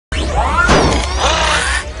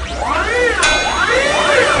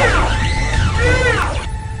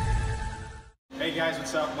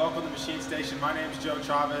MachineStation. My name is Joe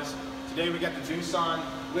Chavez. Today we got the Doosan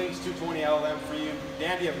Lynx 220 LM for you.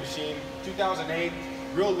 Dandy of machine, 2008.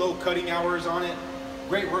 Real low cutting hours on it.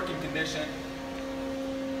 Great working condition.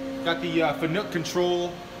 Got the Fanuc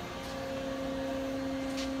control.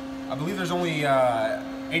 I believe there's only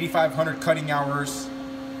 8,500 cutting hours.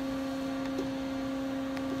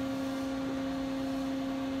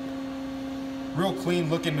 Real clean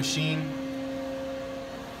looking machine.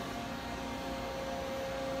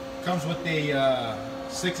 Comes with a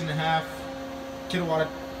 6.5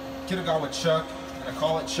 Kitagawa chuck and a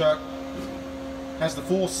Collet Chuck. Has the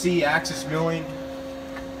full C-axis milling.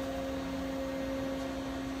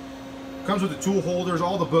 Comes with the tool holders,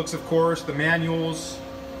 all the books of course, the manuals.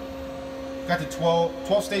 Got the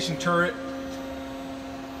 12 station turret.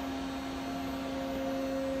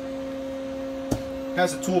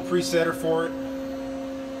 Has a tool presetter for it.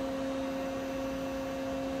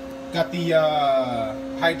 Got the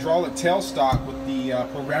hydraulic tailstock with the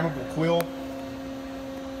programmable Quill.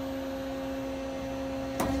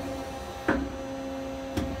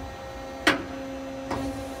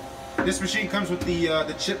 This machine comes with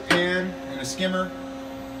the chip pan and a skimmer.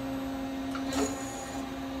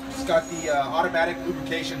 It's got the automatic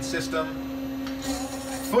lubrication system,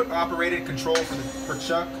 foot operated control for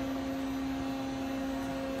chuck.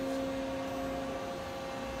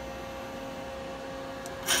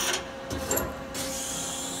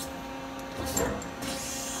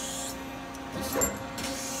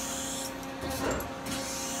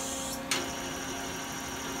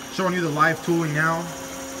 Showing you the live tooling now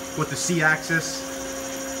with the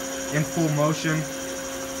C-axis in full motion.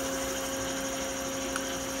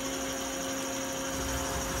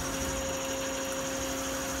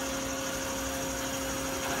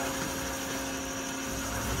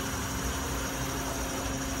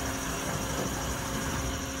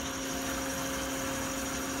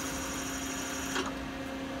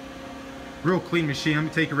 Real clean machine. Let me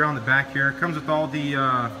take you around the back here. It comes with all the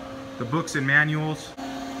books and manuals.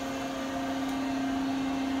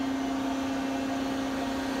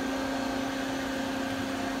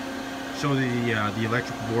 Show the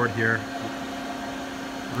electrical board here.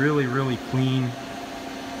 Really clean.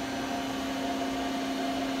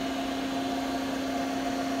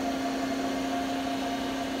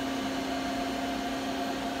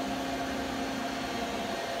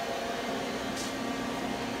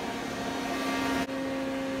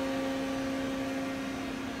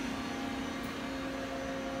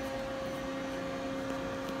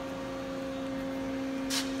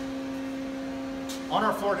 On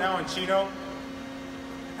our floor now in Chino.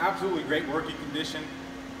 Absolutely great working condition.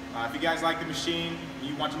 If you guys like the machine,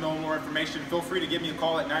 you want to know more information, feel free to give me a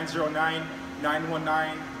call at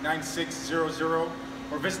 909-919-9600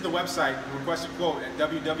 or visit the website and request a quote at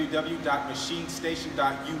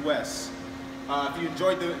www.machinestation.us. If you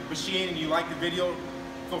enjoyed the machine and you liked the video,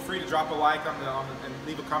 feel free to drop a like and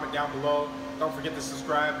leave a comment down below. Don't forget to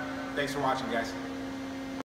subscribe. Thanks for watching, guys.